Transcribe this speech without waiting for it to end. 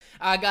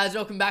Guys,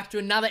 welcome back to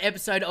another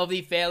episode of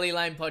the Fairly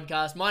Lame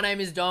podcast. My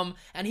name is Dom,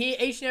 and here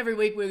each and every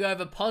week we go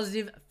over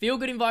positive,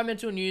 feel-good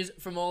environmental news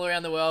from all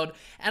around the world.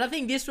 And I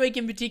think this week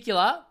in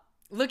particular,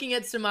 looking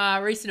at some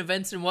recent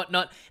events and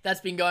whatnot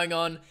that's been going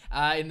on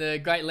in the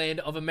great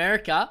land of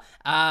America,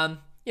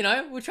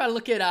 we'll try to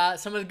look at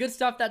some of the good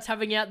stuff that's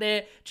happening out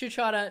there to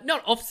try to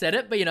not offset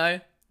it, but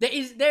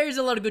there is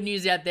a lot of good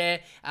news out there.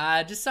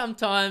 Just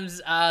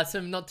sometimes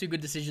some not too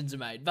good decisions are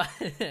made. But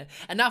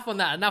enough on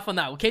that.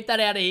 We'll keep that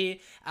out of here.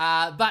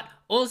 But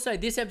also,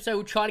 this episode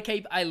we'll try to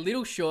keep a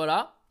little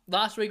shorter.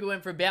 Last week we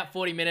went for about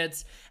 40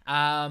 minutes.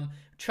 Try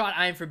to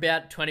aim for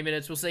about 20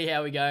 minutes. We'll see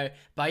how we go.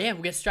 But yeah,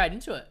 we'll get straight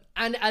into it.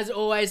 And as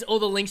always, all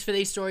the links for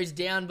these stories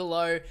down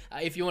below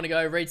if you want to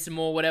go read some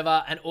more,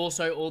 whatever, and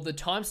also all the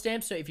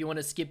timestamps. So if you want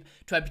to skip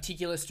to a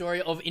particular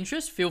story of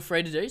interest, feel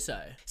free to do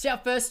so. So our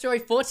first story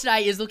for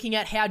today is looking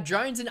at how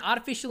drones and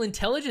artificial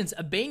intelligence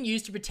are being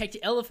used to protect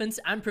elephants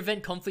and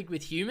prevent conflict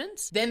with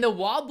humans. Then the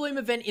Superbloom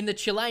event in the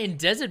Chilean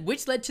desert,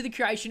 which led to the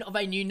creation of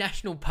a new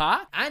national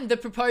park, and the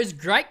proposed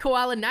Great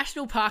Koala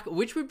National Park,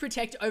 which would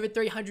protect over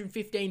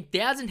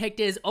 315,000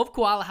 hectares of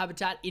koala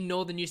habitat in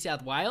northern New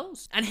South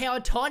Wales, and how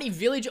a tiny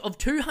village of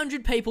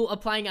 200 people are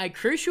playing a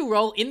crucial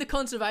role in the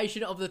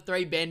conservation of the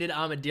three-banded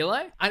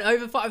armadillo, and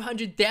over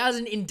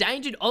 500,000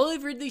 endangered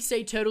olive ridley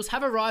sea turtles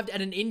have arrived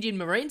at an Indian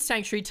marine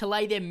sanctuary to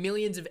lay their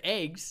millions of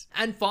eggs.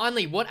 And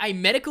finally, what a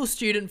medical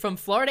student from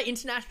Florida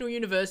International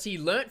University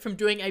learnt from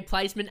doing a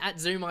placement at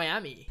Zoo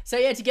Miami. So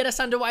yeah, to get us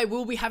underway,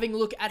 we'll be having a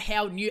look at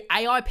how new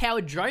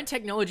AI-powered drone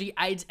technology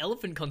aids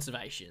elephant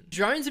conservation.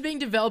 Drones are being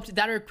developed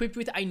that are equipped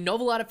with a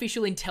novel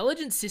artificial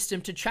intelligence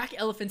system to track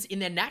elephants in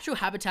their natural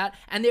habitat,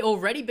 and they're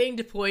already being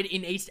deployed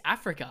in East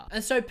Africa.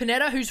 And so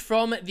Panetta, who's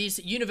from this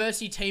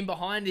university team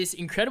behind this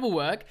incredible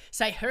work,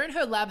 say her and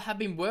her lab have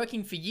been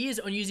working for years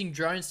on using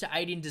drones to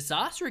aid in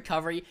disaster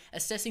recovery,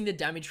 assessing the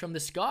damage from the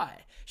sky.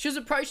 She was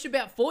approached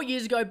about 4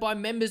 years ago by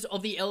members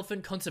of the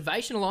Elephant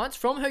Conservation Alliance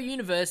from her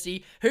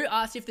university, who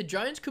asked if the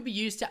drones could be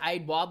used to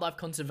aid wildlife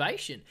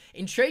conservation.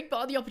 Intrigued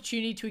by the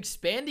opportunity to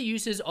expand the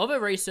uses of her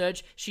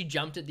research, she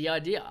jumped at the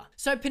idea.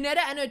 So Panetta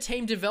and her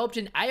team developed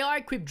an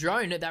AI-equipped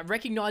drone that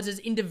recognizes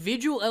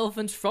individual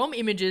elephants from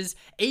images,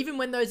 even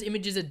when those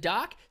images are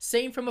dark,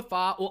 seen from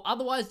afar, or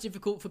otherwise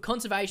difficult for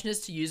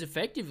conservationists to use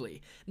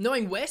effectively.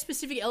 Knowing where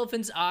specific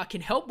elephants are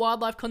can help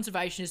wildlife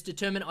conservationists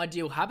determine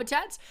ideal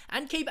habitats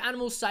and keep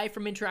animals safe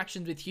from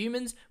interactions with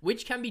humans,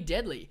 which can be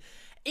deadly.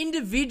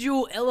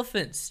 Individual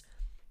elephants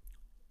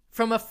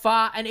from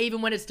afar, and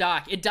even when it's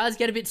dark, it does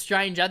get a bit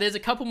stranger. There's a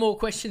couple more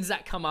questions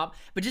that come up,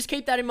 but just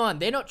keep that in mind.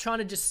 They're not trying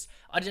to just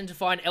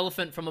identify an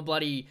elephant from a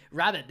bloody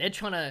rabbit. They're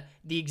trying to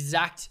the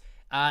exact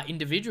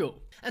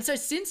individual. And so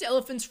since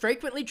elephants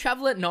frequently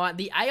travel at night,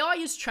 the AI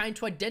is trained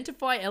to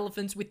identify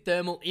elephants with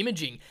thermal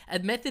imaging, a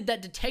method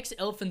that detects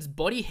elephants'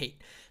 body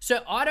heat.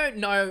 So I don't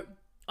know,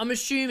 I'm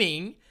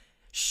assuming,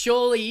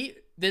 surely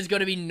there's got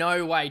to be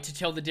no way to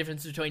tell the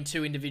difference between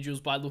two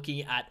individuals by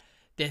looking at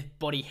their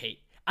body heat.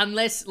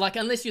 Unless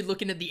you're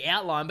looking at the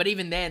outline, but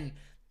even then,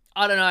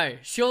 I don't know.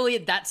 Surely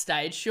at that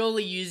stage,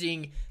 surely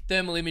using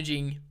thermal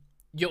imaging,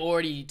 you're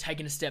already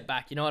taking a step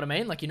back, you know what I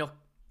mean? Like, you're not,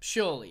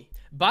 surely.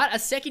 But a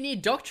second-year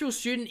doctoral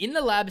student in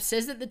the lab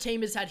says that the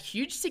team has had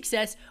huge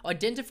success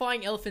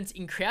identifying elephants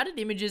in crowded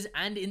images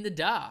and in the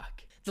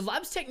dark. The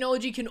lab's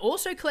technology can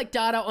also collect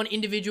data on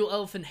individual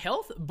elephant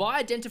health by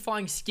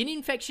identifying skin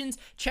infections,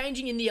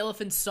 changing in the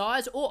elephant's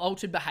size, or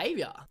altered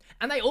behavior.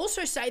 And they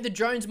also say the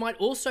drones might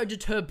also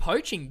deter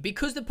poaching,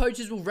 because the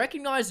poachers will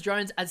recognize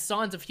drones as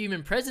signs of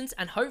human presence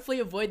and hopefully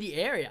avoid the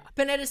area.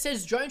 Panetta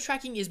says drone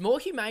tracking is more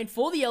humane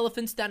for the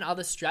elephants than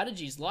other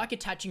strategies, like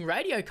attaching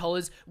radio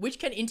collars, which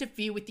can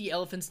interfere with the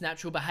elephant's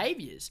natural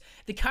behaviors.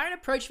 The current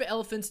approach for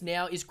elephants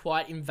now is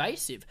quite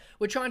invasive.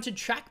 We're trying to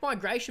track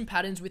migration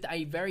patterns with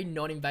a very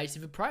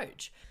non-invasive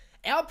approach.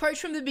 Our approach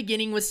from the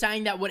beginning was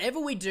saying that whatever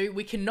we do,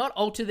 we cannot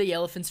alter the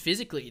elephants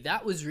physically.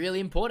 That was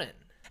really important.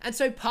 And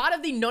so part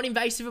of the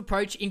non-invasive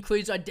approach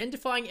includes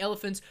identifying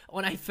elephants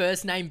on a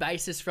first name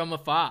basis from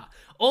afar.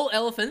 All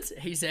elephants,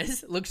 he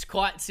says, looks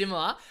quite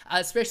similar,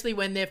 especially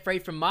when they're free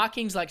from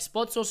markings like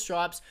spots or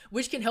stripes,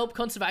 which can help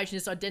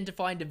conservationists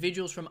identify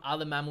individuals from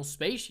other mammal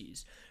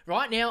species.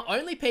 Right now,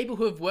 only people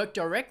who have worked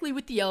directly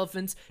with the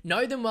elephants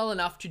know them well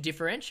enough to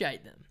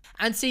differentiate them.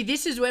 And see,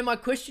 this is where my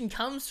question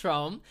comes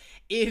from.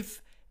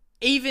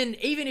 Even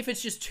if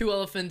it's just two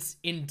elephants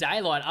in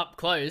daylight up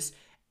close,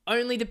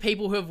 only the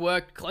people who have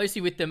worked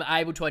closely with them are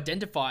able to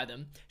identify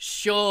them.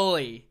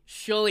 Surely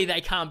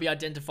they can't be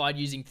identified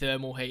using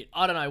thermal heat.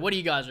 I don't know. What do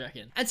you guys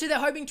reckon? And so they're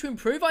hoping to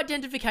improve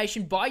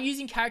identification by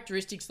using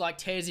characteristics like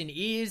tears in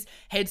ears,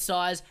 head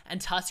size, and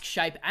tusk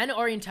shape and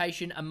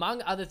orientation,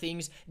 among other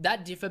things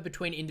that differ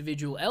between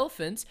individual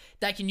elephants.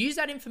 They can use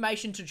that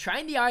information to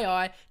train the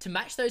AI to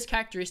match those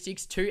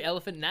characteristics to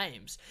elephant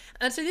names.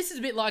 And so this is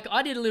a bit like,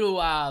 I did a little,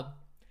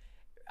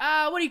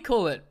 what do you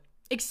call it?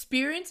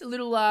 Experience, a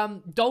little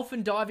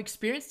dolphin dive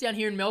experience down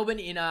here in Melbourne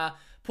in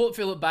Port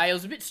Phillip Bay. It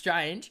was a bit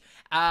strange.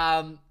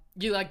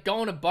 You like go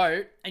on a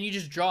boat and you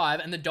just drive,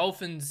 and the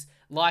dolphins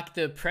like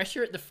the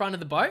pressure at the front of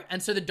the boat.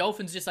 And so the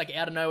dolphins just like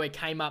out of nowhere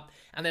came up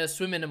and they were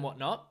swimming and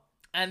whatnot.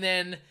 And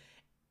then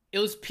it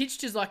was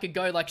pitched as like a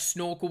go like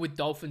snorkel with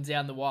dolphins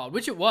out in the wild,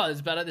 which it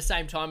was. But at the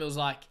same time, it was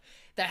like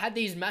they had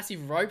these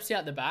massive ropes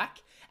out the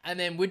back. And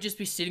then we'd just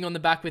be sitting on the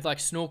back with like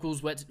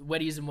snorkels,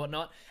 wetties and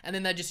whatnot. And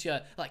then they just go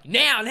like,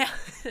 now.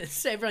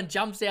 So everyone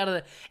jumps out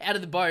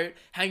of the boat,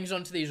 hangs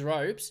onto these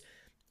ropes.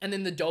 And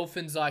then the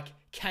dolphins like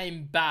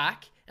came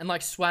back and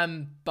like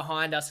swam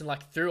behind us and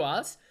like through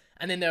us.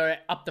 And then they were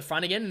up the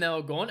front again and they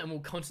were gone. And we're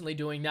constantly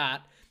doing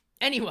that.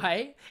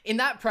 Anyway, in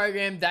that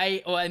program,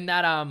 in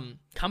that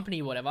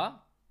company, whatever,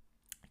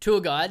 tour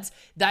guides,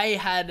 they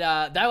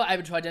were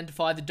able to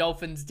identify the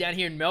dolphins down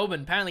here in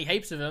Melbourne. Apparently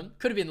heaps of them.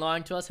 Could have been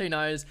lying to us, who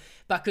knows?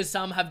 Because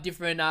some have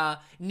different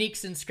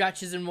nicks and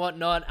scratches and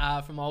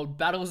whatnot from old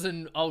battles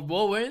and old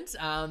war wounds.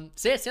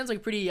 So yeah, it sounds like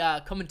a pretty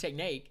common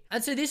technique.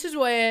 And so this is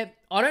where,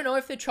 I don't know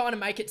if they're trying to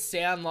make it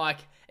sound like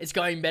it's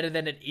going better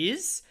than it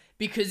is,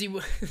 because he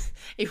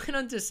went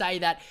on to say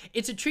that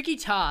it's a tricky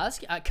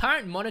task.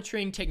 Current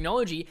monitoring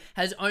technology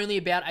has only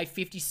about a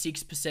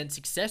 56%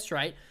 success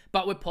rate,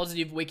 but we're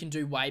positive we can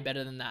do way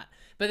better than that.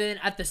 But then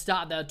at the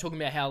start, they were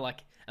talking about how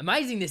like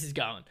amazing this is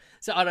going.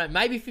 So I don't know,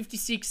 maybe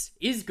 56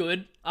 is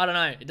good. I don't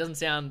know. It doesn't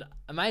sound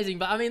amazing,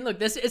 but I mean, look,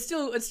 it's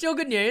still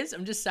good news.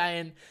 I'm just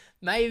saying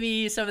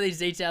maybe some of these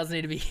details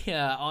need to be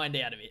ironed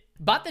out a bit.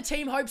 But the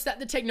team hopes that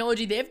the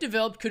technology they've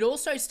developed could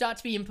also start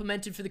to be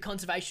implemented for the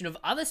conservation of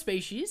other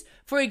species.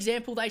 For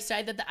example, they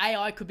say that the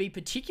AI could be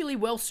particularly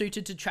well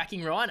suited to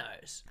tracking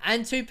rhinos.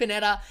 And to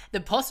Panetta,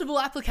 the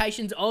possible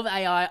applications of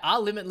AI are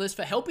limitless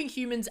for helping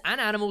humans and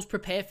animals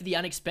prepare for the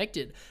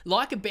unexpected,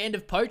 like a band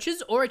of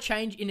poachers or a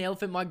change in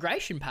elephant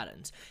migration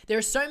patterns. There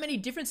are so many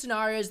different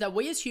scenarios that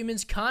we as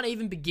humans can't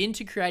even begin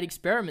to create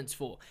experiments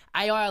for.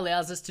 AI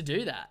allows us to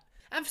do that.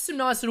 And for some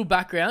nice little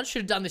background,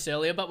 should have done this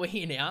earlier, but we're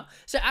here now.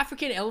 So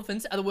African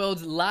elephants are the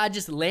world's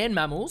largest land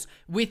mammals,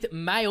 with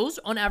males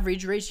on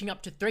average reaching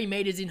up to 3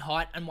 meters in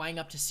height and weighing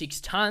up to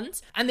 6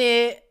 tons. And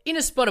they're in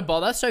a spot of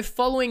bother, so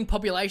following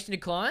population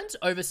declines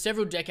over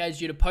several decades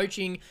due to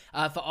poaching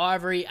for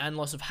ivory and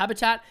loss of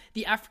habitat,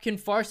 the African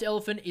forest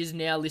elephant is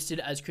now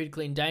listed as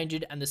critically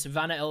endangered, and the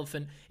savanna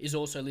elephant is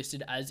also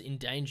listed as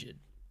endangered.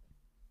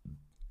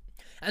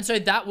 And so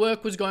that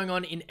work was going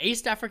on in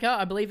East Africa,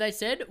 I believe they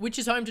said, which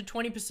is home to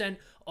 20%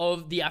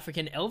 of the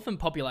African elephant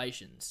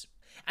populations.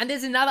 And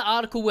there's another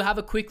article we'll have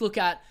a quick look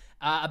at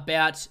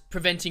about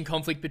preventing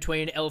conflict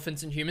between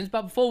elephants and humans.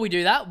 But before we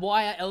do that,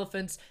 why are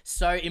elephants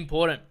so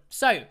important?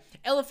 So,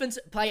 elephants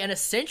play an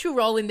essential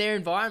role in their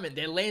environment.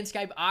 They're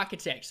landscape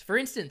architects. For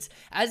instance,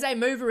 as they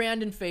move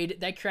around and feed,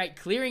 they create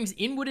clearings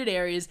in wooded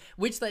areas,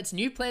 which lets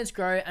new plants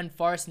grow and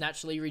forests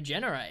naturally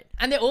regenerate.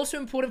 And they're also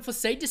important for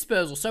seed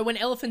dispersal. So when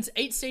elephants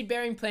eat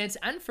seed-bearing plants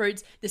and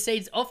fruits, the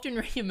seeds often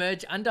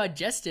re-emerge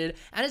undigested,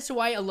 and it's the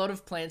way a lot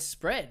of plants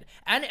spread.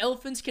 And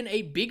elephants can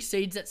eat big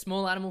seeds that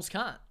small animals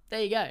can't.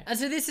 There you go. And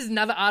so this is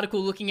another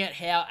article looking at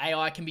how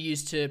AI can be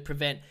used to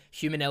prevent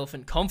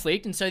human-elephant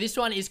conflict. And so this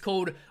one is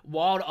called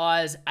Wild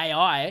Eyes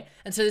AI.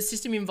 And so the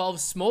system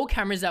involves small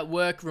cameras that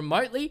work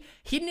remotely,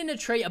 hidden in a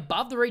tree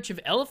above the reach of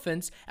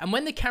elephants. And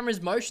when the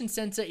camera's motion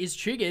sensor is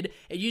triggered,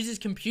 it uses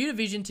computer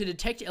vision to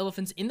detect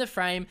elephants in the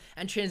frame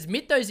and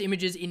transmit those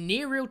images in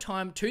near real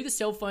time to the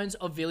cell phones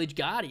of village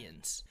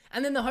guardians.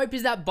 And then the hope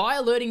is that by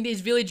alerting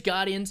these village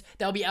guardians,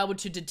 they'll be able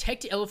to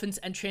detect elephants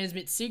and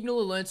transmit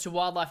signal alerts to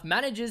wildlife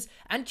managers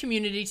and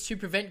communities to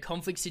prevent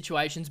conflict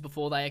situations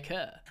before they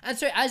occur. And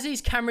so as these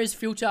cameras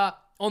filter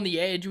on the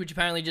edge, which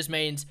apparently just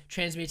means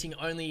transmitting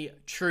only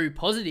true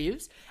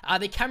positives,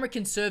 the camera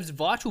conserves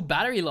vital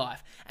battery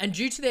life. And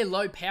due to their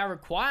low power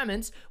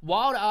requirements,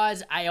 Wild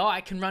Eyes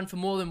AI can run for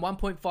more than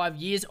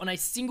 1.5 years on a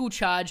single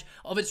charge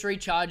of its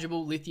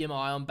rechargeable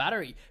lithium-ion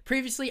battery,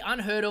 previously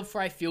unheard of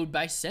for a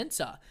field-based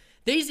sensor.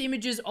 These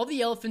images of the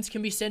elephants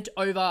can be sent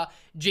over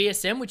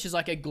GSM, which is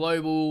like a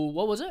global,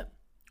 what was it?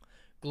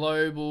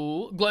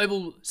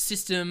 Global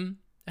system.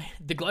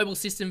 The global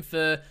system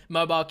for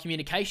mobile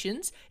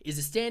communications is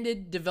a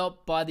standard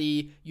developed by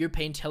the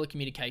European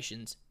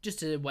Telecommunications.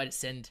 Just a way to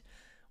send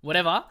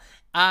whatever.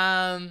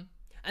 And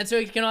so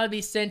it can either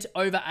be sent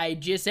over a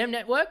GSM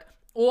network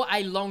or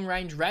a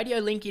long-range radio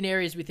link in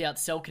areas without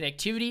cell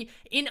connectivity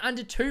in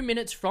under 2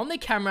 minutes from the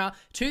camera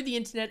to the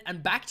internet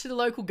and back to the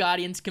local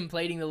guardians,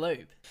 completing the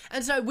loop.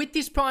 And so with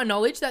this prior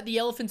knowledge that the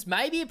elephants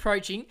may be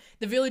approaching,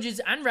 the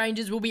villagers and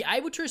rangers will be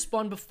able to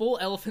respond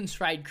before elephants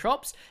raid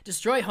crops,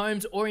 destroy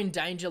homes, or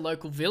endanger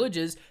local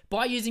villagers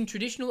by using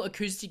traditional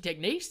acoustic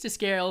techniques to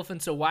scare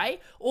elephants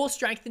away or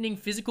strengthening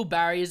physical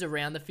barriers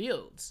around the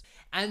fields.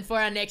 And for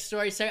our next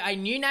story, so a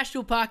new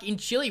national park in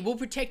Chile will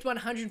protect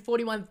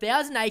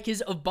 141,000 acres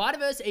of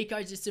biodiverse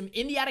ecosystem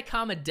in the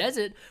Atacama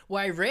Desert,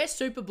 where a rare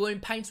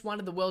Superbloom paints one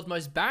of the world's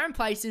most barren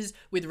places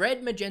with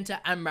red,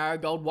 magenta, and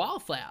marigold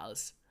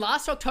wildflowers.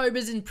 Last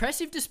October's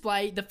impressive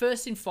display, the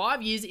first in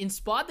 5 years,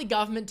 inspired the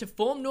government to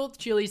form North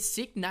Chile's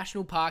sixth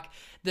national park,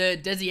 the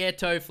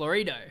Desierto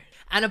Florido.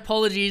 And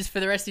apologies for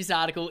the rest of this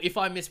article. If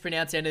I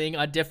mispronounce anything,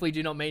 I definitely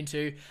do not mean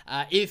to.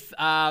 If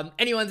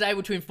anyone's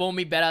able to inform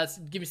me better,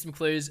 give me some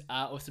clues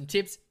or some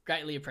tips,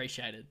 Greatly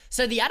appreciated.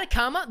 So the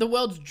Atacama, the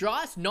world's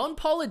driest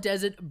non-polar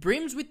desert,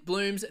 brims with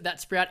blooms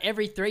that sprout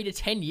every 3 to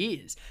 10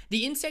 years.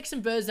 The insects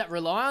and birds that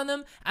rely on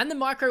them, and the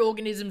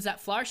microorganisms that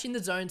flourish in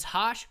the zone's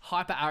harsh,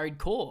 hyper-arid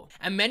core.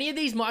 And many of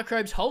these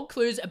microbes hold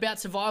clues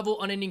about survival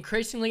on an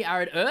increasingly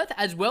arid Earth,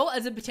 as well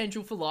as the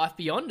potential for life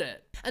beyond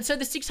it. And so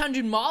the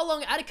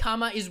 600-mile-long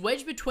Atacama is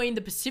wedged between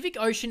the Pacific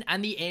Ocean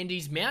and the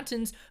Andes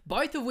Mountains,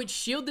 both of which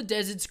shield the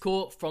desert's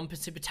core from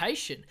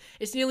precipitation.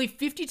 It's nearly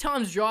 50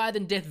 times drier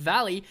than Death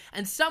Valley,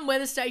 and some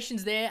weather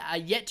stations there are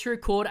yet to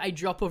record a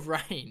drop of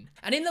rain.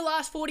 And in the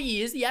last 40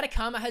 years, the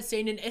Atacama has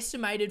seen an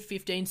estimated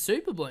 15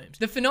 superblooms.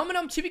 The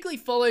phenomenon typically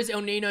follows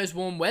El Niño's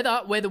warm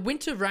weather, where the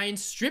winter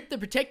rains strip the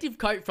protective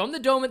coat from the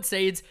dormant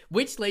seeds,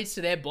 which leads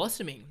to their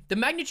blossoming. The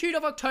magnitude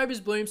of October's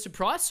bloom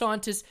surprised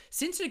scientists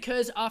since it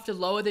occurs after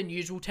lower than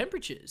usual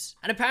temperatures.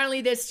 And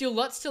apparently there's still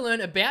lots to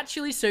learn about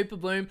Chile's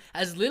superbloom,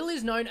 as little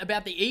is known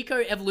about the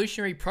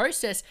eco-evolutionary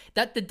process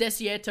that the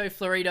Desierto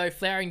Florido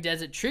flowering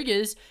desert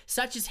triggers,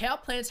 such as how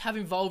plants have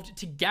evolved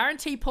to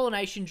guarantee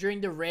pollination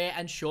during the rare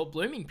and short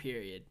blooming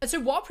period. And so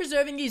while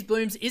preserving these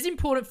blooms is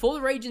important for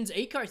the region's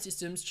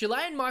ecosystems,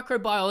 Chilean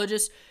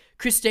microbiologist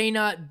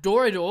Cristina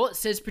Dorador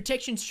says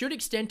protection should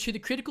extend to the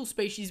critical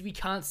species we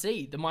can't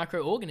see, the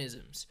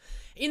microorganisms.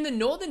 In the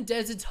northern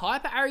desert's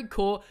hyper-arid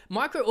core,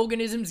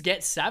 microorganisms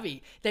get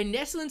savvy. They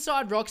nestle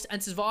inside rocks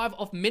and survive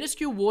off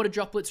minuscule water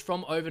droplets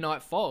from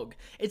overnight fog.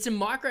 It's a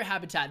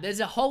microhabitat.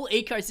 There's a whole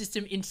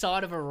ecosystem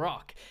inside of a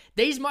rock.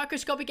 These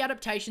microscopic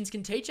adaptations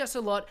can teach us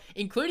a lot,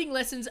 including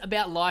lessons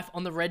about life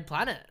on the red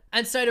planet.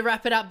 And so to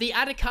wrap it up, the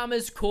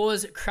Atacama's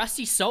core's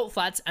crusty salt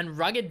flats and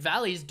rugged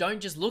valleys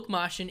don't just look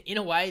Martian, in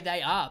a way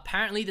they are.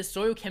 Apparently the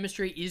soil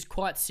chemistry is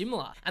quite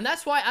similar. And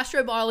that's why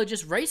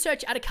astrobiologists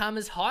research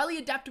Atacama's highly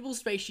adaptable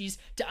species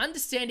to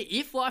understand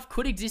if life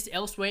could exist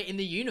elsewhere in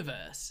the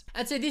universe.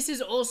 And so this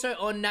is also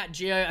on Nat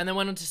Geo, and they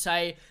went on to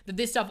say that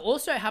this stuff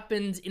also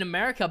happens in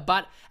America,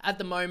 but at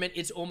the moment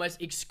it's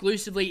almost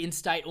exclusively in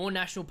state or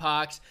national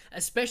parks,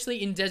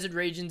 especially in desert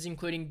regions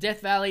including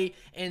Death Valley,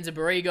 Anza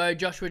Borrego,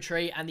 Joshua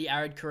Tree, and the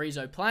arid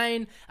Carrizo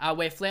Plain,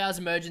 where flowers'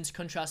 emergence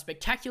contrasts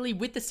spectacularly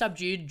with the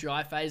subdued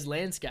dry phase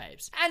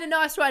landscapes. And a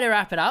nice way to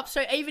wrap it up,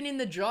 so even in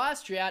the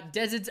driest drought,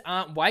 deserts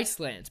aren't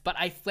wastelands, but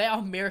a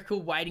flower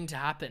miracle waiting to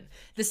happen.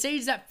 The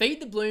seeds that feed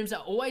the blooms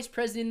are always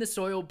present in the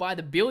soil by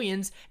the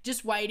billions,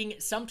 just waiting,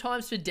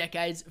 sometimes for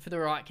decades, for the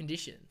right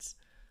conditions.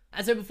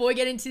 And so before we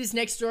get into this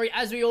next story,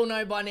 as we all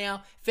know by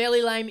now,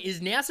 Fairly Lame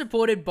is now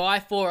supported by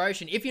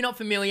 4Ocean. If you're not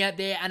familiar,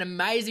 they're an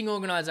amazing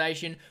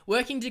organisation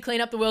working to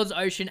clean up the world's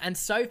ocean, and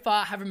so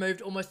far have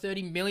removed almost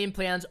 30 million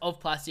pounds of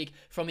plastic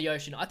from the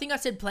ocean. I think I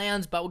said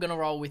pounds, but we're going to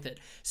roll with it.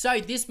 So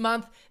this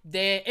month,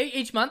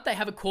 each month they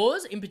have a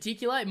cause in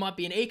particular. It might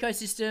be an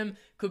ecosystem,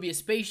 could be a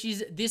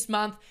species. This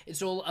month,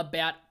 it's all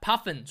about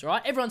puffins,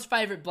 right? Everyone's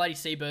favourite bloody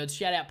seabirds.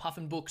 Shout out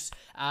puffin books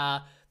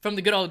from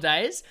the good old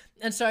days.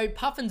 And so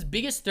puffins'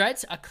 biggest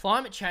threats are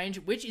climate change,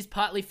 which is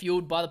partly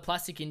fueled by the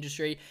plastic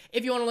industry.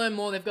 If you want to learn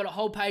more, they've got a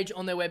whole page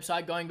on their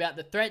website going about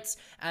the threats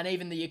and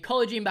even the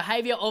ecology and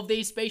behaviour of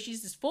these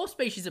species. There's 4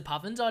 species of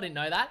puffins, I didn't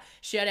know that.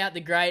 Shout out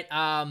the great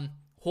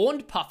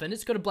horned puffin.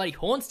 It's got a bloody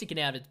horn sticking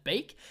out of its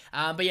beak.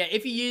 But yeah,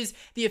 if you use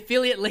the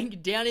affiliate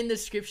link down in the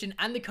description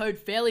and the code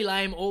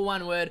FAIRLYLAME, all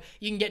one word,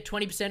 you can get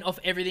 20% off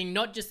everything,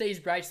 not just these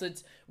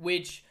bracelets,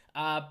 which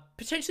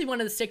potentially one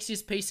of the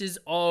sexiest pieces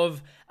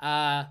of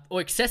or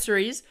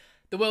accessories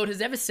the world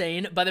has ever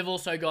seen, but they've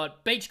also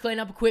got beach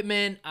cleanup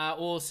equipment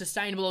or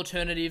sustainable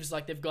alternatives,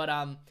 like they've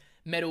got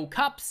metal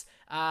cups,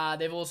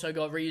 they've also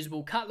got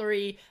reusable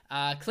cutlery,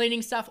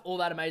 cleaning stuff, all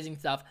that amazing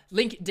stuff.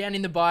 Link down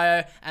in the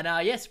bio,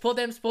 and yeah, support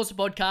them, supports the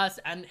podcast,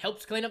 and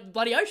helps clean up the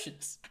bloody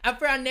oceans. And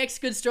for our next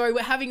good story,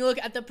 we're having a look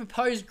at the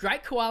proposed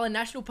Great Koala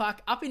National Park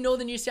up in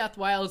northern New South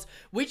Wales,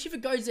 which, if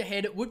it goes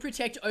ahead, would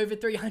protect over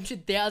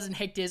 300,000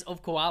 hectares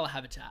of koala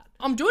habitat.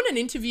 I'm doing an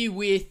interview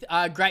with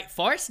Great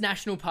Forest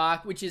National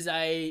Park, which is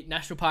a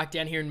national park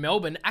down here in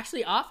Melbourne,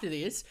 actually after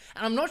this,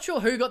 and I'm not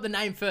sure who got the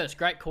name first,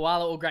 Great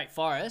Koala or Great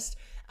Forest.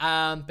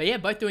 But yeah,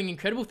 both doing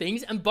incredible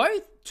things, and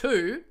both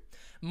too,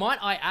 might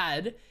I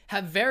add,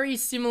 have very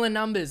similar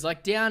numbers.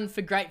 Like down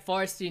for Great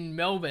Forest in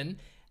Melbourne,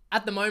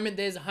 at the moment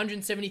there's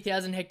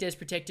 170,000 hectares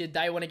protected.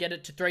 They want to get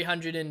it to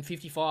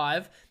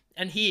 355,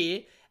 and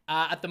here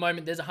at the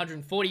moment there's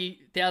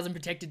 140,000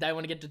 protected. They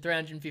want to get to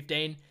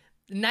 315.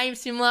 Name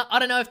similar. I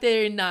don't know if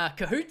they're in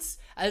cahoots,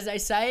 as they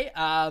say.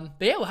 But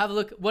yeah, we'll have a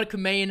look at what it could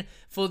mean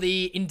for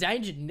the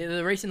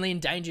recently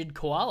endangered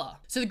koala.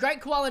 So the Great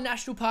Koala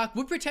National Park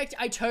would protect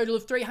a total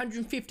of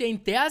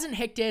 315,000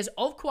 hectares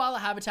of koala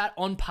habitat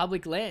on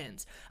public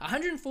lands.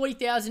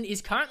 140,000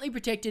 is currently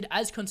protected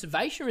as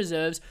conservation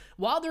reserves,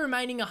 while the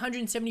remaining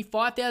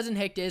 175,000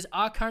 hectares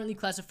are currently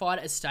classified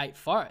as state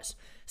forests.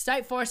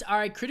 State forests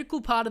are a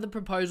critical part of the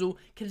proposal,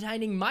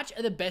 containing much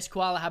of the best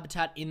koala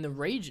habitat in the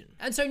region.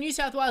 And so New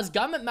South Wales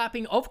government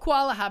mapping of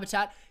koala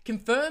habitat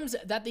confirms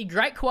that the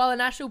Great Koala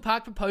National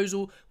Park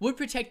proposal would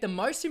protect the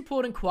most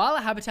important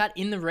koala habitat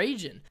in the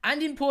region.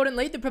 And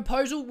importantly, the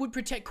proposal would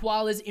protect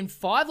koalas in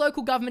 5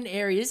 local government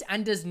areas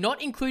and does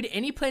not include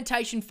any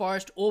plantation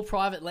forest or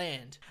private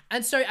land.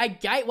 And so a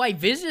gateway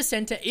visitor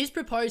centre is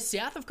proposed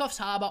south of Coffs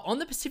Harbour on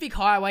the Pacific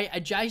Highway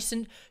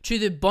adjacent to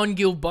the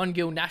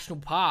Bongil National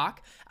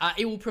Park.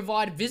 It will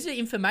provide visitor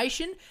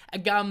information, a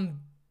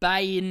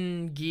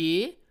Gumbayan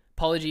gear,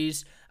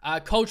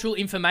 cultural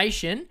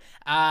information,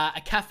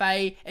 a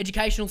cafe,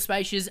 educational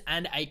spaces,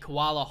 and a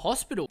koala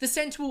hospital. The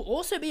centre will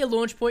also be a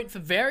launch point for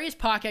various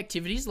park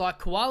activities like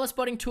koala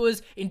spotting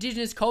tours,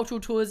 indigenous cultural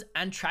tours,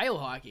 and trail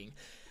hiking.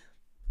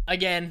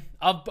 Again,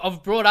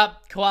 I've brought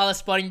up koala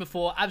spotting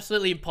before.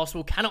 Absolutely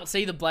impossible. Cannot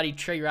see the bloody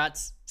tree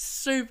rats.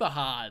 Super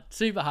hard.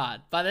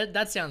 But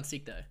that sounds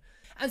sick though.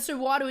 And so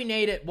why do we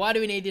need it? Why do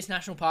we need this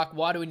national park?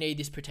 Why do we need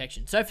this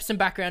protection? So for some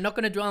background, not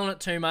going to dwell on it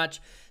too much.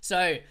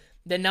 So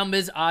their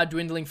numbers are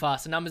dwindling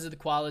fast. The numbers of the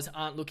koalas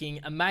aren't looking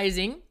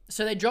amazing.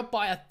 So they dropped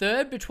by a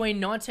third between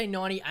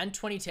 1990 and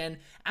 2010.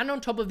 And on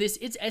top of this,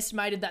 it's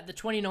estimated that the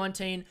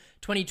 2019-2020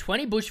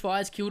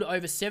 bushfires killed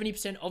over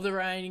 70% of the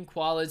remaining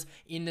koalas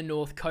in the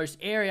North Coast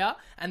area,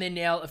 and they're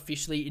now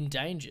officially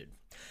endangered.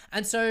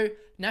 And so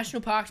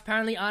national parks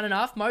apparently aren't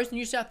enough. Most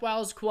New South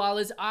Wales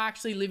koalas are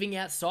actually living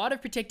outside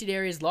of protected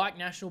areas like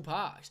national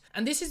parks.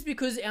 And this is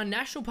because our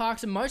national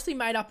parks are mostly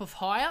made up of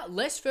higher,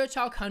 less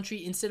fertile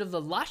country instead of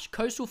the lush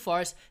coastal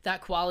forests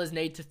that koalas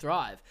need to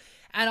thrive.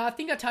 And I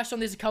think I touched on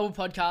this a couple of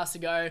podcasts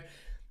ago.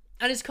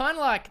 And it's kind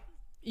of like,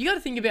 you got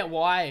to think about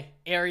why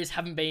areas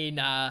haven't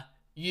been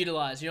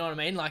utilized. You know what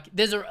I mean? Like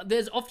there's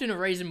often a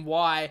reason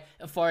why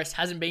a forest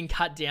hasn't been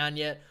cut down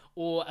yet,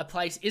 or a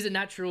place is a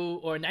natural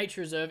or a nature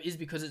reserve is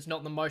because it's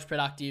not the most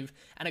productive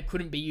and it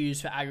couldn't be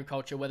used for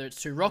agriculture, whether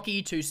it's too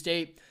rocky, too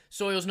steep,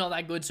 soil's not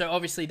that good. So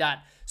obviously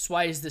that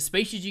sways the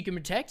species you can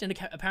protect, and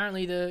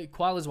apparently the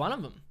koala is one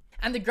of them.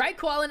 And the Great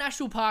Koala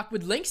National Park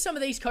would link some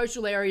of these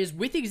coastal areas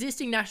with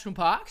existing national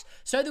parks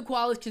so the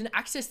koalas can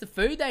access the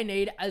food they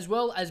need as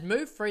well as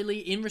move freely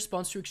in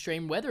response to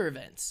extreme weather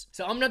events.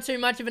 So I'm not too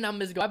much of a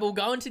numbers guy, but we'll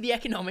go into the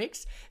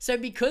economics. So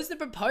because the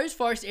proposed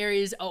forest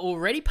areas are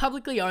already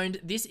publicly owned,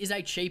 this is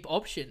a cheap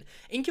option.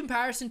 In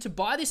comparison, to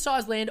buy this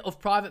size land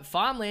of private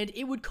farmland,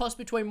 it would cost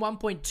between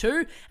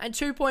 $1.2 and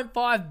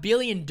 $2.5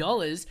 billion.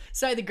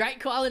 So the Great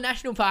Koala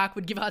National Park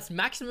would give us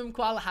maximum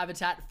koala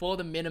habitat for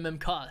the minimum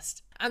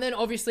cost. And then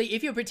obviously,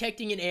 if you're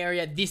protecting an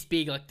area this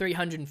big, like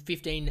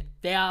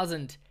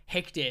 315,000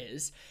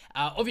 hectares,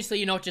 obviously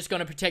you're not just going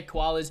to protect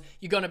koalas,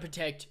 you're going to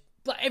protect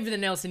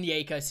everything else in the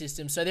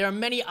ecosystem. So there are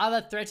many other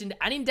threatened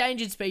and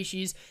endangered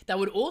species that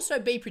would also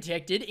be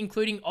protected,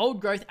 including old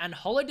growth and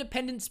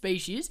hollow-dependent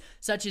species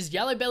such as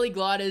yellow-bellied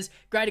gliders,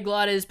 greater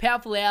gliders,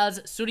 powerful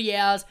owls, sooty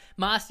owls,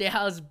 masked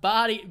owls,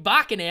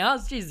 barking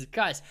owls, Jesus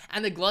Christ,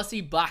 and the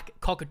glossy black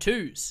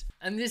cockatoos.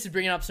 And this is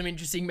bringing up some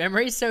interesting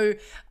memories. So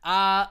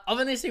I've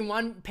only seen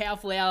one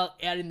powerful owl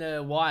out in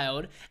the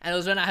wild, and it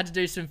was when I had to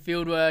do some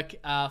field work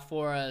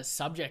for a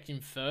subject in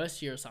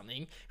first year or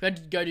something. We had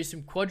to go do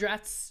some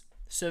quadrats,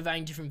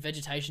 surveying different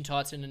vegetation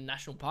types in a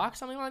national park,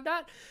 something like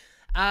that.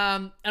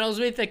 And I was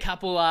with a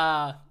couple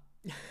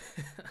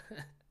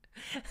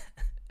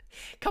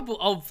couple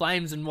old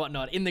flames and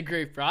whatnot in the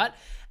group, right?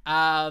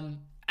 And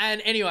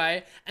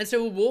anyway, and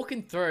so we're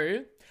walking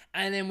through,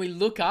 and then we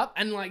look up,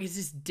 and like it's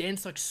this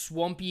dense, like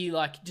swampy,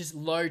 like just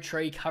low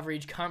tree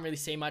coverage, can't really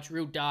see much,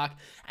 real dark.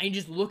 And you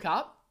just look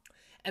up,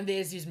 and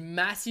there's this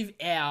massive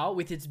owl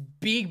with its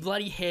big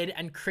bloody head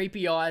and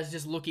creepy eyes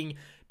just looking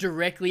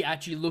directly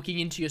at you, looking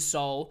into your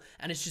soul,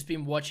 and it's just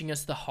been watching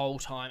us the whole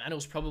time. And it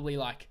was probably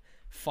like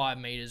 5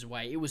 meters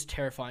away. It was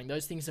terrifying.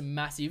 Those things are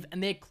massive,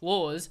 and their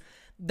claws,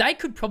 they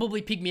could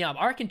probably pick me up.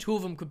 I reckon 2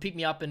 of them could pick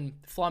me up and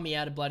fly me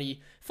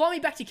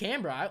back to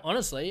Canberra,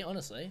 honestly.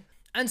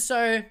 And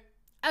so,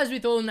 as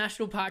with all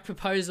national park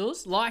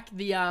proposals, like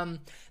the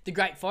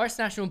Great Forest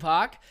National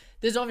Park,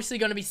 there's obviously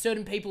going to be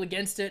certain people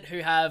against it who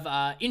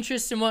have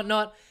interests and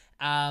whatnot,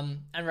 and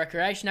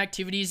recreation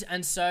activities.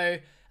 And so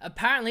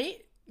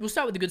apparently, we'll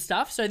start with the good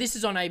stuff. So this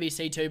is on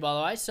ABC too, by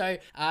the way. So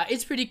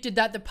it's predicted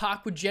that the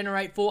park would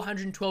generate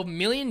 $412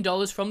 million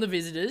from the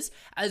visitors,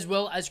 as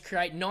well as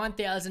create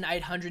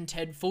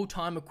 9,810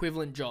 full-time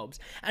equivalent jobs.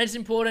 And it's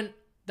important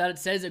that it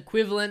says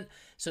equivalent,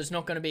 so it's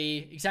not going to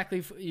be exactly,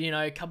 a few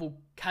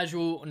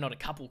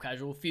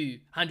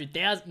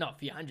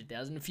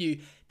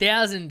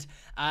thousand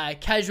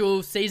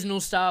casual,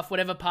 seasonal staff,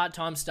 whatever,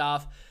 part-time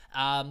staff.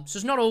 So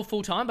it's not all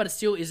full-time, but it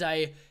still is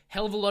a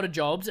hell of a lot of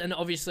jobs, and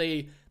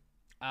obviously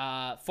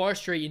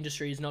forestry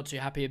industry is not too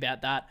happy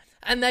about that.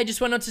 And they just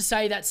went on to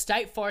say that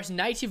state forest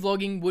native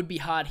logging would be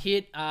hard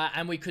hit,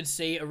 and we could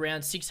see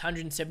around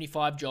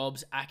 675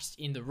 jobs axed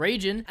in the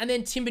region. And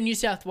then Timber New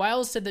South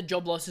Wales said that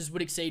job losses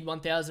would exceed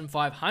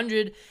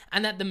 1,500,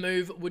 and that the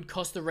move would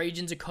cost the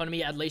region's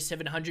economy at least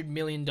 $700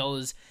 million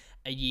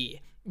a year,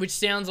 which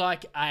sounds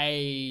like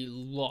a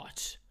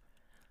lot,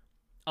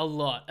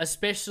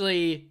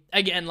 especially,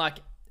 again, like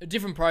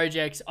different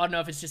projects. I don't know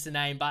if it's just a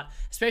name, but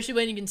especially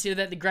when you consider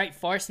that the Great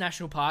Forest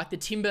National Park, the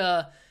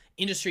timber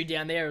industry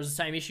down there, it was the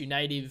same issue,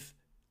 native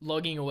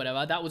logging or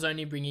whatever. That was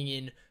only bringing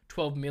in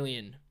 12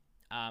 million.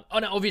 No,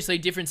 obviously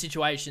different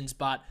situations,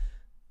 but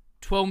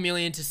 12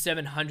 million to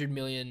 700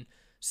 million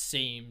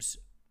seems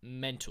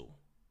mental.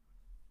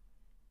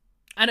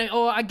 And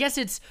I guess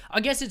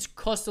it's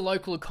cost the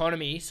local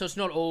economy, so it's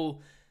not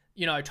all,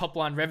 top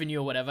line revenue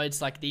or whatever.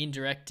 It's like the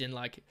indirect and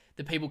like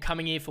the people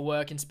coming here for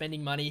work and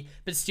spending money.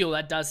 But still,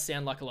 that does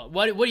sound like a lot.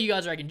 What do you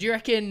guys reckon? Do you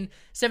reckon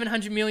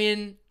 700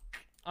 million?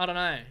 I don't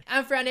know.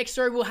 And for our next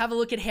story, we'll have a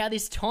look at how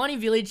this tiny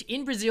village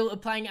in Brazil are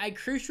playing a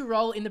crucial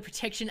role in the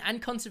protection and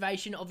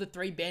conservation of the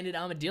three-banded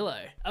armadillo.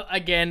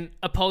 Again,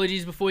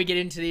 apologies before we get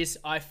into this.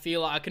 I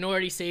feel like I can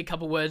already see a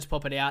couple words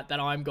popping out that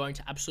I'm going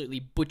to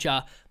absolutely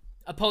butcher.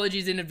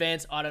 Apologies in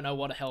advance. I don't know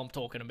what the hell I'm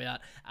talking about.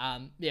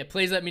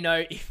 Please let me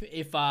know if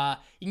you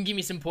can give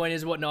me some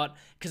pointers, whatnot,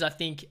 because I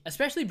think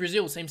especially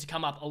Brazil seems to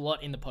come up a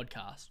lot in the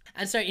podcast.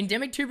 And so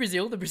endemic to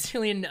Brazil, the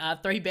Brazilian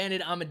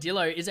three-banded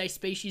armadillo is a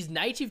species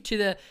native to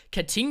the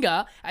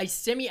Caatinga, a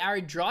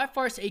semi-arid dry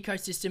forest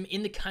ecosystem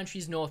in the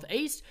country's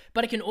northeast,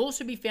 but it can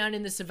also be found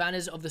in the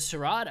savannas of the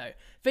Cerrado.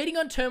 Feeding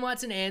on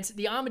termites and ants,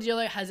 the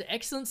armadillo has an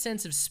excellent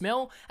sense of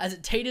smell as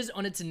it teeters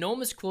on its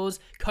enormous claws,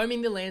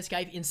 combing the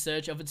landscape in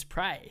search of its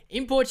prey.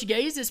 In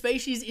Portuguese, the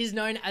species is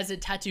known as a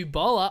tatu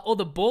bola, or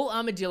the ball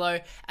armadillo,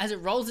 as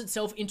it rolls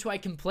itself into a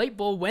complete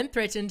ball when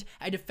threatened,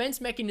 a defense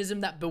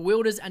mechanism that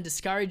bewilders and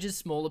discourages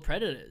smaller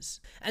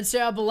predators. And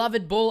so our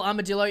beloved ball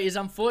armadillo is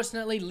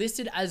unfortunately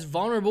listed as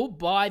vulnerable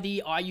by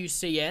the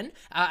IUCN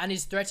and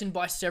is threatened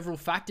by several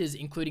factors,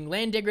 including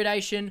land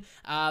degradation,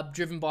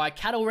 driven by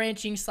cattle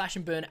ranching, slash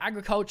and burn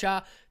agriculture,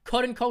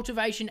 cotton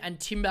cultivation and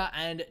timber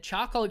and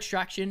charcoal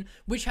extraction,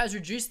 which has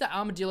reduced the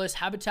armadillo's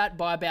habitat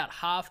by about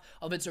half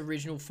of its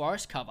original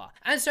forest cover.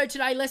 And so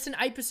today, less than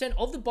 8%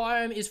 of the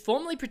biome is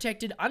formally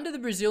protected under the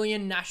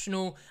Brazilian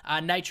National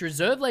Nature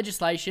Reserve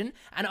legislation,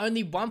 and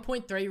only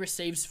 1.3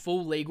 receives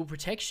full legal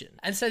protection.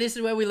 And so this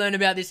is where we learn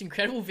about this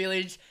incredible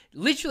village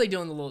literally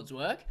doing the Lord's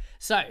work.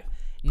 So,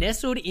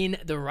 nestled in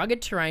the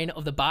rugged terrain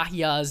of the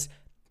Bahia's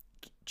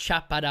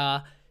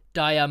Chapada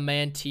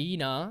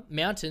Diamantina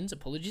Mountains,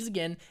 apologies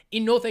again,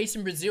 in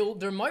northeastern Brazil,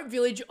 the remote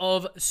village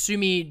of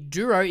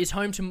Sumiduro is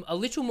home to a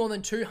little more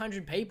than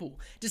 200 people.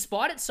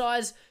 Despite its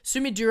size,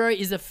 Sumiduro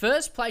is the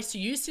first place to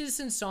use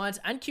citizen science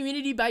and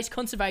community-based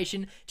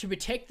conservation to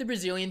protect the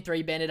Brazilian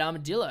three-banded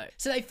armadillo.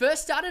 So they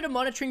first started a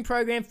monitoring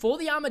program for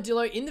the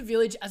armadillo in the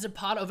village as a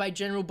part of a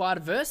general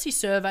biodiversity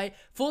survey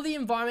for the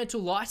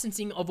environmental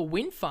licensing of a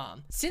wind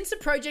farm. Since the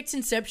project's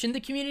inception, the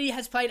community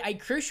has played a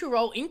crucial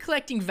role in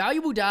collecting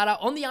valuable data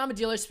on the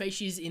armadillo species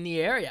in the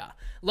area.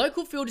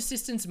 Local field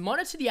assistants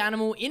monitor the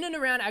animal in and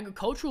around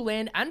agricultural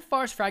land and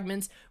forest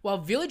fragments, while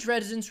village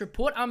residents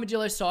report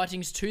armadillo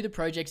sightings to the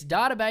project's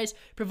database,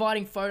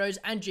 providing photos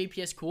and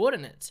GPS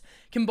coordinates.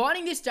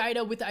 Combining this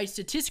data with a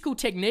statistical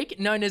technique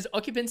known as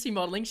occupancy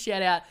modeling,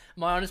 shout out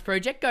My Honors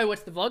Project, go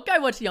watch the vlog, go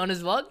watch the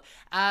Honors vlog.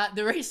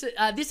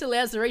 This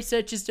allows the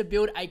researchers to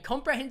build a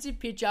comprehensive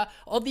picture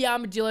of the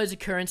armadillo's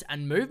occurrence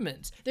and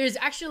movements. There is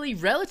actually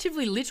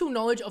relatively little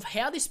knowledge of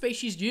how this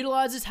species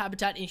utilizes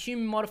habitat in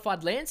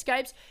human-modified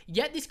landscapes,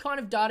 yet this kind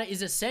of data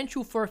is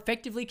essential for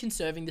effectively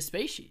conserving the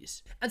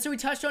species. And so we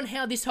touched on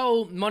how this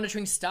whole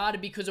monitoring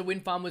started because a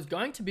wind farm was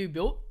going to be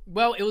built.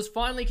 Well, it was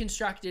finally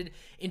constructed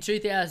in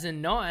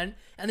 2009,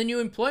 and the new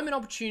employment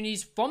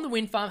opportunities from the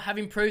wind farm have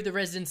improved the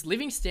residents'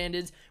 living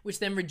standards, which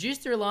then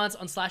reduced the reliance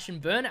on slash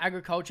and burn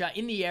agriculture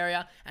in the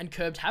area and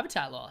curbed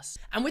habitat loss.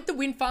 And with the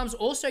wind farms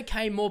also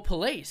came more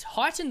police.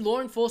 Heightened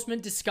law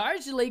enforcement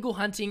discouraged illegal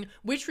hunting,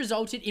 which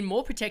resulted in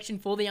more protection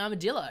for the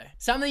armadillo.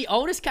 Some of the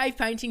oldest cave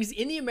paintings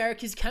in the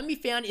Americas can be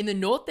found in the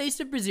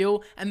northeast of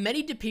Brazil, and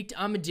many depict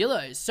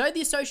armadillos, so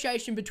the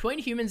association between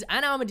humans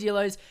and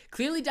armadillos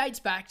clearly dates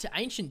back to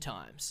ancient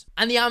times.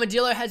 And the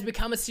armadillo has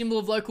become a symbol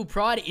of local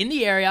pride in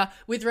the area,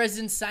 with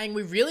residents saying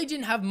we really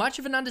didn't have much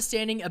of an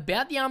understanding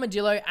about the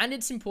armadillo and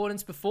its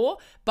importance before,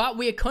 but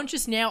we are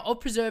conscious now of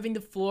preserving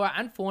the flora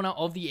and fauna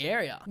of the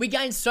area. We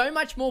gain so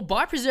much more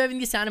by preserving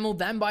this animal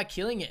than by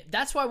killing it.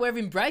 That's why we've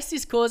embraced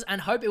this cause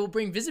and hope it will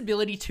bring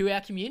visibility to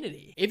our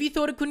community. If you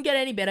thought it couldn't get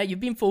any better, you've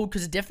been fooled,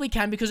 because it definitely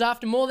can, because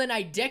after more than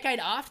a decade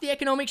after the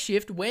economic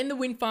shift when the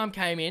wind farm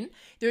came in,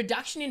 the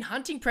reduction in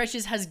hunting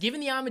pressures has given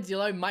the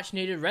armadillo much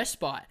needed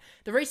respite.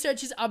 The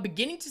researchers are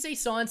beginning to see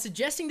signs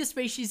suggesting the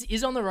species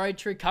is on the road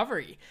to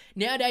recovery.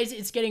 Nowadays,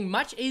 it's getting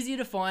much easier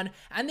to find,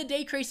 and the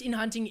decrease in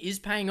hunting is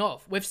paying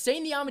off. We've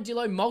seen the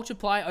armadillo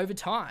multiply over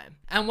time.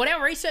 And what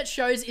our research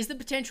shows is the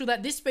potential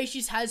that this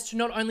species has to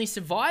not only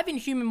survive in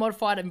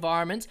human-modified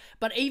environments,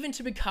 but even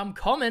to become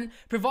common,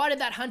 provided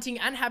that hunting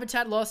and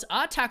habitat loss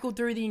are tackled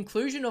through the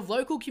inclusion of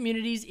local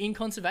communities in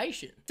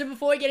conservation. So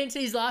before we get into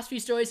these last few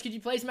stories, could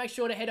you please make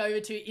sure to head over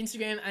to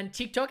Instagram and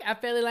TikTok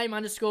at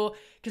fairlylame_,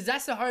 because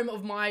that's the home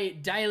of my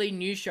daily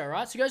news show,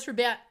 right? So it goes for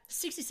about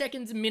 60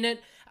 seconds a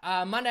minute,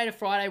 Monday to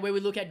Friday, where we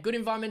look at good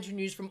environmental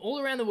news from all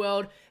around the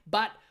world,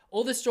 but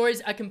all the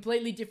stories are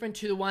completely different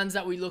to the ones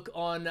that we look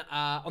on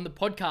the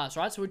podcast,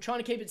 right? So we're trying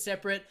to keep it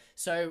separate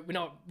so we're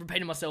not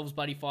repeating ourselves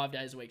bloody 5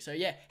 days a week. So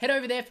yeah, head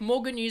over there for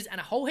more good news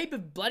and a whole heap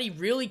of bloody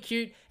really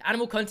cute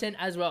animal content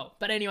as well.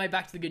 But anyway,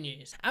 back to the good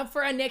news. And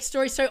for our next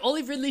story, so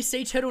Olive Ridley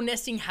sea turtle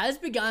nesting has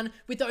begun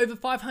with over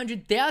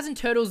 500,000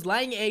 turtles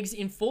laying eggs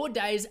in 4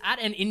 days at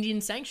an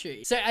Indian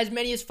sanctuary. So as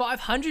many as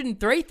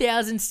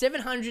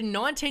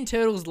 503,719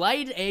 turtles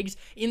laid eggs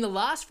in the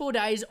last 4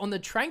 days on the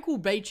tranquil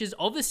beaches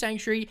of the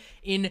sanctuary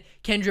in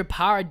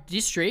Kendrapara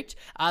district,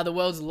 the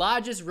world's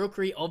largest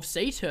rookery of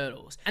sea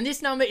turtles. And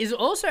this number is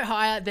also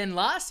higher than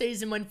last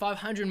season when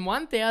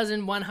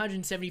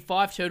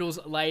 501,175 turtles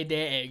laid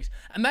their eggs.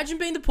 Imagine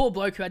being the poor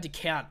bloke who had to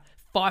count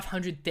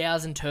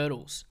 500,000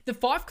 turtles. The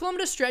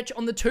 5-kilometer stretch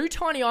on the 2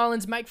 tiny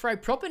islands make for a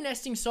proper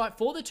nesting site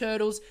for the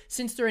turtles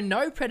since there are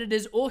no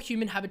predators or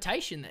human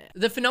habitation there.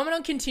 The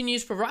phenomenon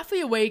continues for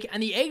roughly a week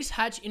and the eggs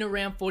hatch in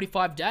around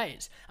 45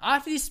 days.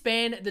 After this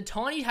span, the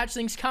tiny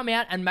hatchlings come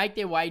out and make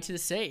their way to the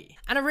sea.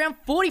 And around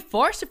 40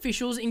 forest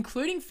officials,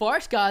 including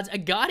forest guards, are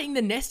guarding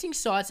the nesting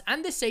sites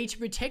and the sea to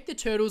protect the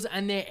turtles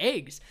and their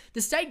eggs.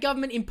 The state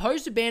government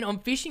imposed a ban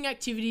on fishing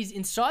activities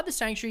inside the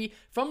sanctuary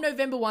from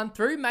November 1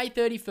 through May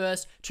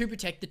 31st to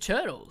protect the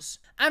turtles.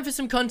 And for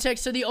some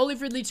context, so the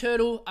Olive Ridley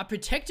turtle are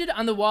protected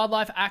under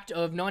Wildlife Act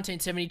of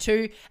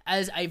 1972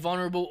 as a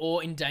vulnerable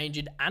or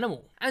endangered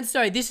animal. And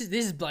so this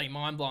is bloody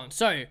mind-blowing.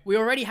 So we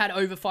already had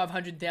over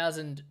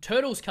 500,000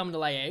 turtles come to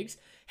lay eggs.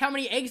 How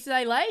many eggs do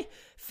they lay?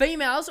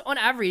 Females, on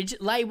average,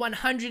 lay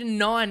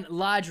 109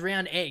 large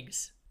round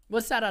eggs.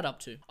 What's that add up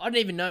to? I don't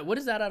even know. What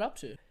does that add up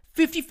to?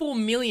 54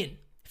 million.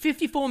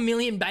 54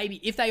 million baby,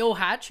 if they all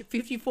hatch,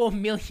 54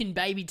 million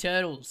baby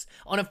turtles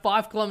on a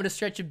 5-kilometer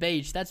stretch of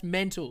beach. That's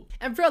mental.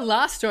 And for our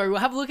last story, we'll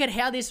have a look at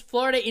how this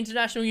Florida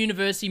International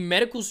University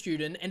medical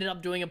student ended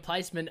up doing a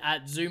placement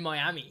at Zoo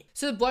Miami.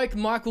 So the bloke,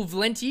 Michael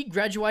Valenti,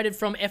 graduated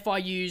from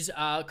FIU's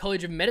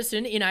College of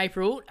Medicine in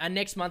April, and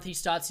next month he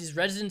starts his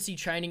residency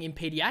training in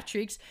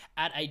pediatrics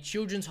at a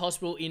children's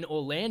hospital in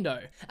Orlando.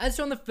 And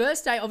so on the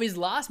first day of his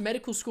last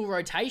medical school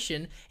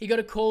rotation, he got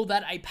a call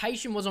that a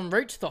patient was en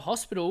route to the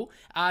hospital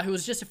who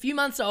was just a few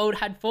months old,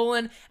 had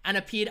fallen and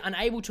appeared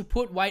unable to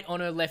put weight on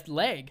her left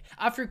leg.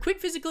 After a quick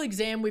physical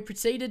exam, we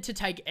proceeded to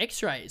take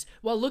x-rays.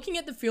 While looking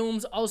at the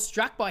films, I was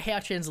struck by how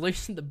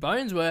translucent the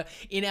bones were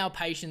in our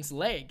patient's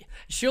leg.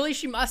 Surely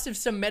she must have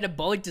some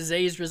metabolic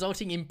disease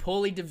resulting in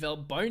poorly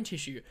developed bone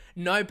tissue.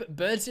 Nope,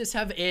 birds just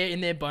have air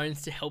in their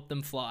bones to help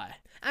them fly.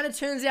 And it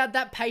turns out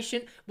that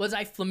patient was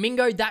a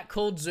flamingo that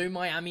called Zoo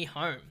Miami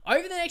home.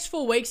 Over the next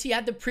 4 weeks, he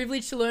had the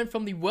privilege to learn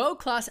from the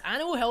world-class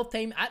animal health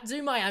team at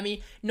Zoo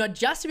Miami, not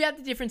just about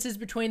the differences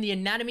between the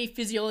anatomy,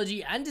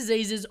 physiology, and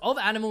diseases of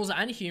animals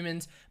and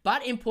humans,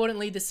 but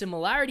importantly, the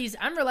similarities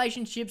and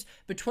relationships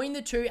between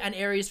the two and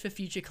areas for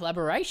future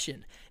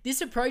collaboration.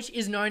 This approach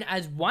is known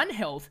as One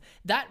Health,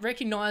 that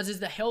recognizes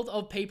the health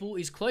of people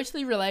is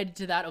closely related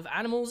to that of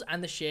animals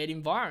and the shared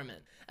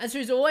environment. And so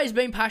he's always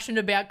been passionate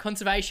about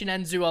conservation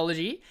and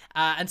zoology.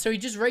 And so he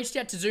just reached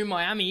out to Zoo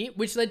Miami,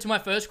 which led to my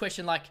first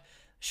question, like,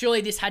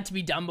 surely this had to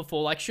be done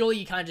before. Like, surely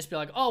you can't just be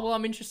like, oh, well,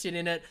 I'm interested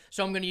in it,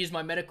 so I'm going to use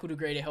my medical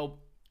degree to help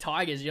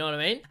tigers, you know what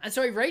I mean? And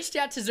so he reached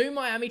out to Zoo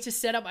Miami to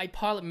set up a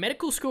pilot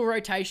medical school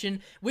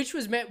rotation, which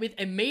was met with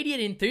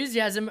immediate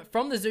enthusiasm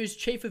from the zoo's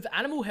chief of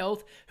animal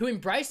health, who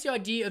embraced the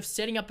idea of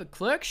setting up a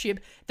clerkship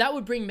that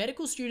would bring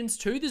medical students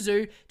to the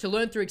zoo to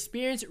learn through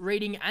experience,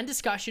 reading, and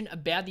discussion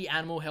about the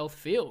animal health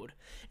field.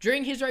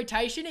 During his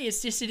rotation, he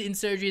assisted in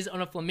surgeries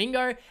on a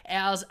flamingo,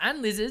 owls,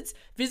 and lizards,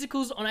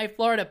 physicals on a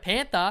Florida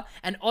panther,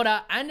 an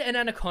otter, and an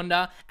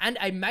anaconda, and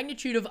a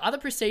magnitude of other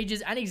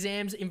procedures and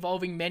exams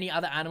involving many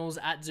other animals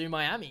at Zoo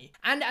Miami.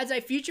 And as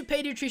a future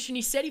pediatrician,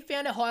 he said he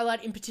found a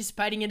highlight in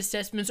participating in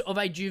assessments of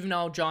a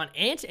juvenile giant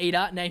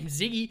anteater named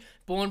Ziggy,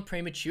 born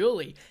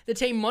prematurely. The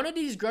team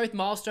monitored his growth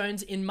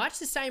milestones in much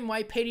the same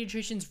way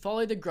pediatricians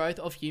follow the growth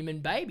of human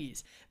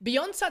babies.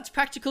 Beyond such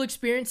practical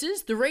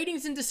experiences, the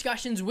readings and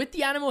discussions with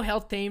the animal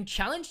health team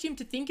challenged him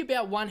to think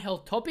about One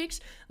Health topics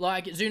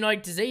like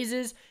zoonotic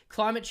diseases,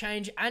 climate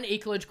change, and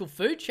ecological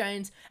food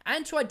chains,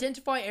 and to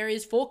identify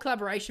areas for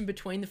collaboration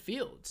between the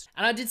fields.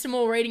 And I did some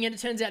more reading, and it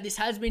turns out this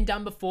has been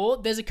done before.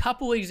 There's a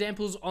couple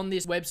examples on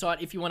this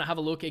website if you want to have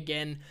a look.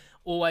 Again,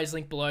 always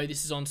linked below.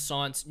 This is on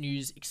Science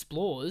News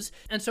Explores.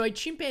 And so a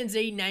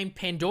chimpanzee named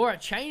Pandora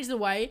changed the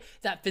way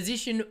that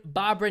physician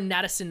Barbara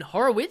Nadesan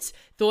Horowitz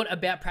thought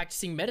about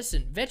practicing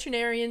medicine.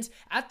 Veterinarians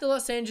at the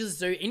Los Angeles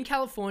Zoo in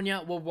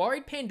California were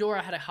worried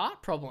Pandora had a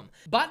heart problem,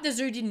 but the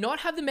zoo did not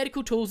have the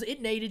medical tools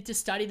it needed to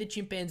study the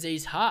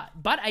chimpanzee's heart,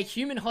 but a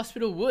human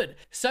hospital would.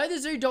 So the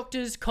zoo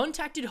doctors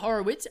contacted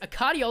Horowitz, a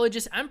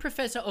cardiologist and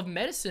professor of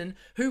medicine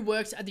who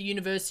works at the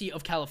University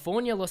of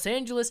California, Los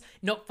Angeles,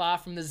 not far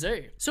from the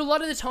zoo. So a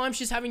lot of the time, time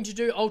she's having to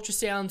do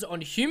ultrasounds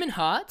on human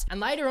hearts, and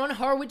later on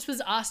Horowitz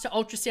was asked to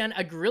ultrasound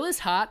a gorilla's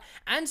heart,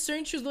 and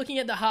soon she was looking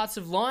at the hearts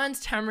of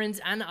lions, tamarins,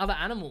 and other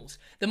animals.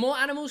 The more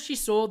animals she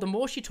saw, the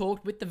more she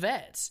talked with the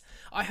vets.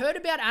 I heard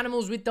about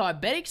animals with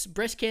diabetics,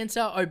 breast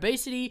cancer,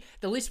 obesity,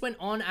 the list went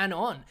on and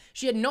on.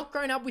 She had not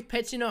grown up with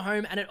pets in her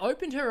home, and it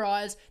opened her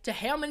eyes to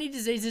how many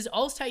diseases I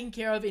was taken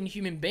care of in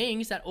human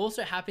beings that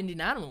also happened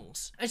in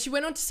animals. And she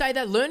went on to say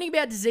that learning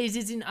about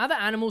diseases in other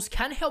animals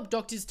can help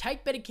doctors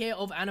take better care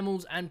of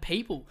animals and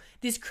people.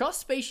 This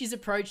cross-species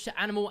approach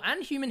to animal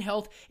and human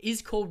health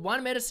is called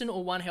One Medicine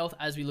or One Health,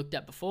 as we looked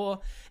at before.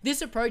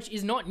 This approach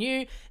is not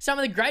new. Some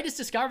of the greatest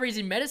discoveries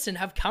in medicine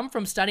have come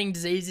from studying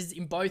diseases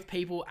in both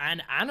people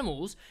and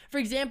animals. For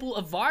example,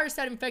 a virus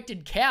that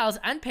infected cows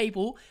and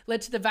people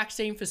led to the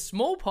vaccine for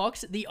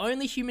smallpox, the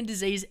only human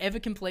disease ever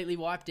completely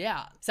wiped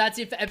out. So that's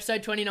it for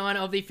episode 29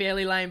 of the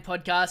Fairly Lame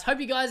podcast. Hope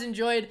you guys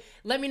enjoyed.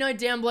 Let me know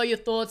down below your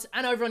thoughts,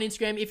 and over on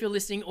Instagram if you're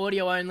listening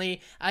audio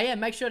only.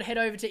 Make sure to head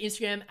over to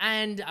Instagram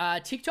and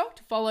TikTok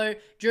to follow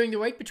during the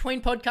week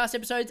between podcast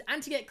episodes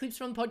and to get clips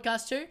from the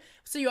podcast too.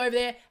 See you over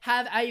there.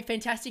 Have a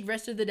fantastic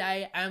rest of the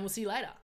day, and we'll see you later.